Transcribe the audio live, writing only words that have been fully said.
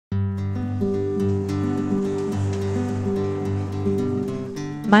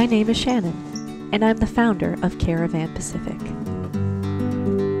My name is Shannon, and I'm the founder of Caravan Pacific.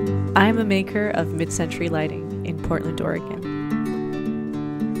 I'm a maker of mid-century lighting in Portland, Oregon.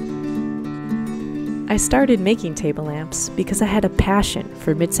 I started making table lamps because I had a passion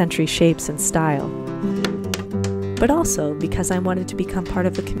for mid-century shapes and style, but also because I wanted to become part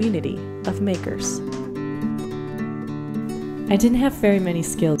of a community of makers. I didn't have very many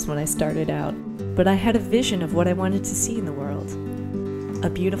skills when I started out, but I had a vision of what I wanted to see in the world. A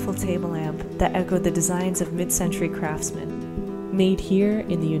beautiful table lamp that echoed the designs of mid-century craftsmen, made here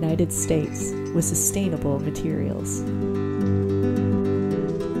in the United States with sustainable materials.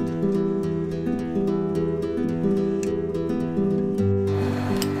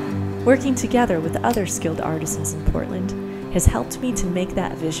 Working together with other skilled artisans in Portland has helped me to make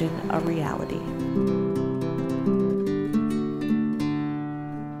that vision a reality.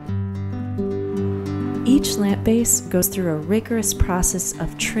 Each lamp base goes through a rigorous process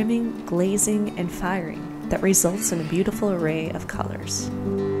of trimming, glazing, and firing that results in a beautiful array of colors.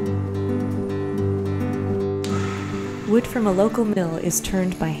 Wood from a local mill is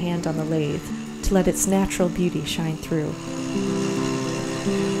turned by hand on the lathe to let its natural beauty shine through.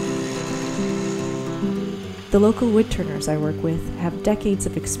 The local woodturners I work with have decades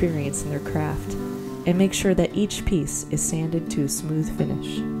of experience in their craft and make sure that each piece is sanded to a smooth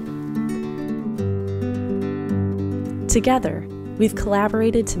finish. Together, we've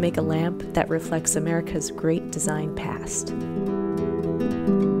collaborated to make a lamp that reflects America's great design past.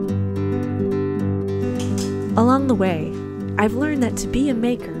 Along the way, I've learned that to be a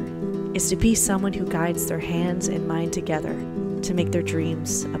maker is to be someone who guides their hands and mind together to make their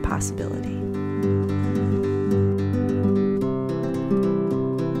dreams a possibility.